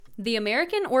The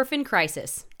American Orphan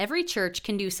Crisis, Every Church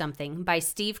Can Do Something by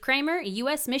Steve Kramer,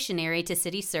 U.S. missionary to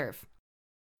City Serve.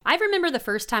 I remember the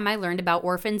first time I learned about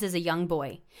orphans as a young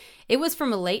boy. It was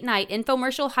from a late-night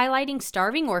infomercial highlighting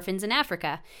starving orphans in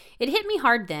Africa. It hit me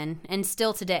hard then, and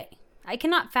still today. I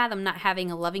cannot fathom not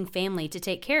having a loving family to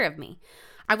take care of me.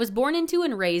 I was born into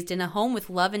and raised in a home with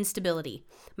love and stability.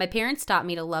 My parents taught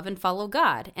me to love and follow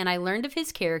God, and I learned of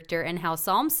His character and how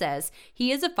Psalm says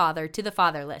He is a father to the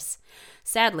fatherless.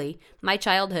 Sadly, my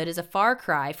childhood is a far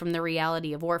cry from the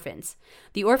reality of orphans.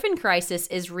 The orphan crisis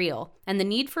is real, and the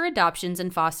need for adoptions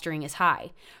and fostering is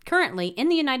high. Currently, in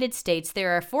the United States,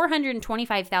 there are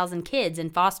 425,000 kids in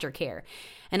foster care,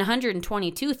 and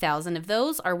 122,000 of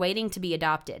those are waiting to be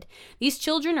adopted. These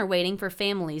children are waiting for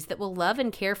families that will love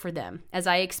and care for them, as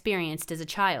I experienced as a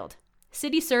child.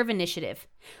 City Serve Initiative.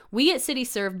 We at City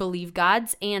Serve believe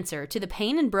God's answer to the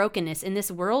pain and brokenness in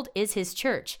this world is His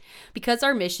church. Because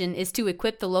our mission is to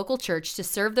equip the local church to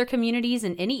serve their communities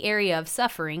in any area of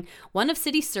suffering, one of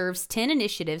City Serve's 10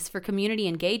 initiatives for community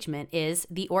engagement is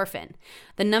the Orphan.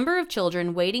 The number of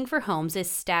children waiting for homes is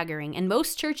staggering, and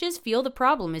most churches feel the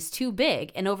problem is too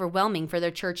big and overwhelming for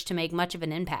their church to make much of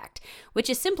an impact, which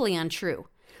is simply untrue.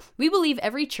 We believe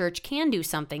every church can do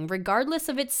something regardless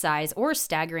of its size or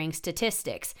staggering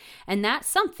statistics, and that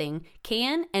something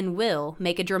can and will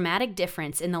make a dramatic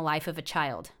difference in the life of a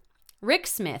child. Rick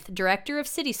Smith, director of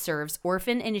City Serve's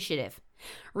Orphan Initiative.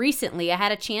 Recently, I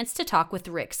had a chance to talk with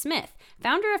Rick Smith,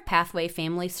 founder of Pathway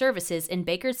Family Services in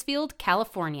Bakersfield,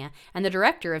 California, and the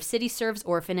director of City Serve's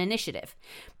Orphan Initiative.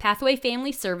 Pathway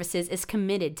Family Services is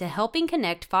committed to helping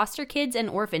connect foster kids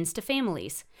and orphans to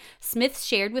families. Smith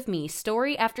shared with me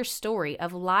story after story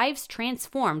of lives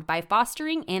transformed by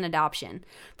fostering and adoption.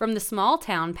 From the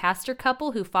small-town pastor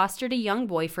couple who fostered a young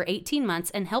boy for 18 months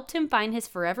and helped him find his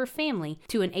forever family,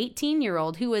 to an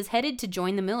 18-year-old who was headed to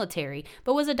join the military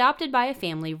but was adopted by a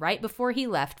family right before he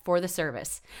left for the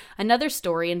service. Another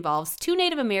story involves two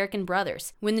Native American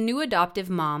brothers. When the new adoptive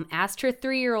mom asked her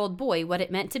 3-year-old boy what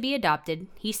it meant to be adopted,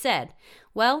 he said,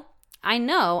 "Well, I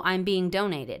know I'm being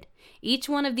donated." Each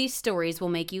one of these stories will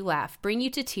make you laugh, bring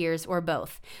you to tears, or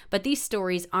both. But these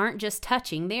stories aren't just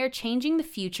touching, they are changing the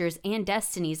futures and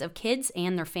destinies of kids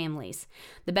and their families.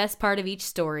 The best part of each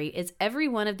story is every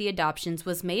one of the adoptions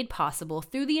was made possible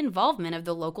through the involvement of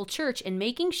the local church in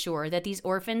making sure that these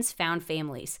orphans found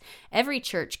families. Every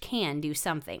church can do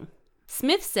something.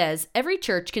 Smith says every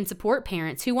church can support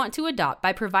parents who want to adopt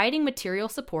by providing material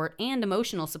support and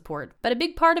emotional support, but a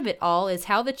big part of it all is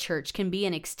how the church can be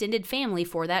an extended family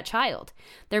for that child.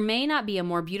 There may not be a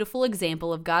more beautiful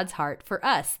example of God's heart for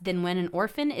us than when an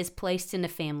orphan is placed in a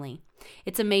family.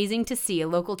 It's amazing to see a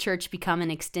local church become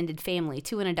an extended family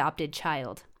to an adopted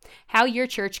child. How your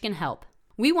church can help.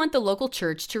 We want the local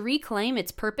church to reclaim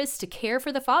its purpose to care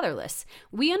for the fatherless.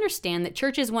 We understand that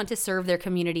churches want to serve their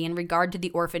community in regard to the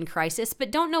orphan crisis,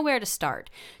 but don't know where to start.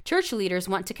 Church leaders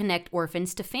want to connect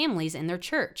orphans to families in their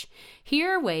church. Here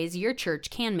are ways your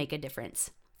church can make a difference.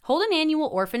 Hold an annual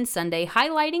Orphan Sunday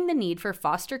highlighting the need for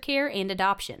foster care and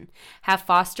adoption. Have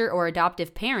foster or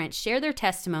adoptive parents share their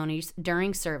testimonies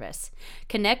during service.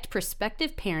 Connect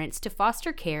prospective parents to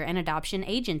foster care and adoption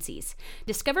agencies.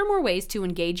 Discover more ways to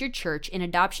engage your church in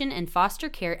adoption and foster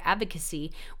care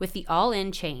advocacy with the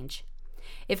All-In Change.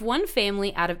 If one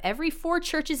family out of every 4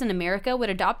 churches in America would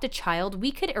adopt a child,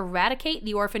 we could eradicate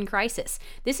the orphan crisis.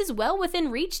 This is well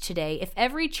within reach today if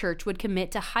every church would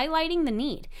commit to highlighting the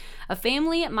need. A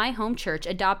family at my home church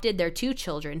adopted their 2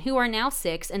 children, who are now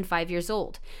 6 and 5 years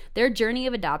old. Their journey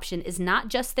of adoption is not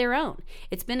just their own.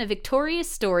 It's been a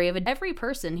victorious story of every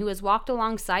person who has walked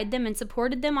alongside them and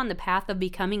supported them on the path of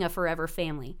becoming a forever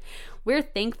family. We're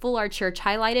thankful our church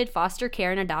highlighted foster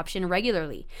care and adoption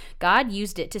regularly. God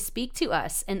used it to speak to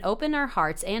us and open our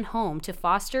hearts and home to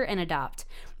foster and adopt.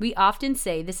 We often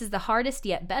say this is the hardest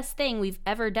yet best thing we've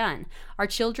ever done. Our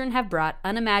children have brought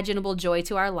unimaginable joy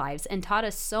to our lives and taught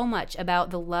us so much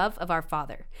about the love of our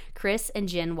Father. Kris and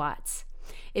Jen Watts.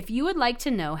 If you would like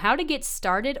to know how to get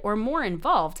started or more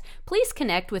involved, please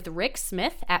connect with Rick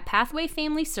Smith at Pathway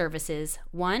Family Services,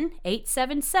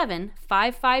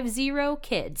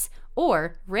 1-877-550-KIDS,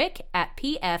 or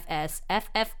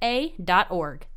rick@pfsffa.org.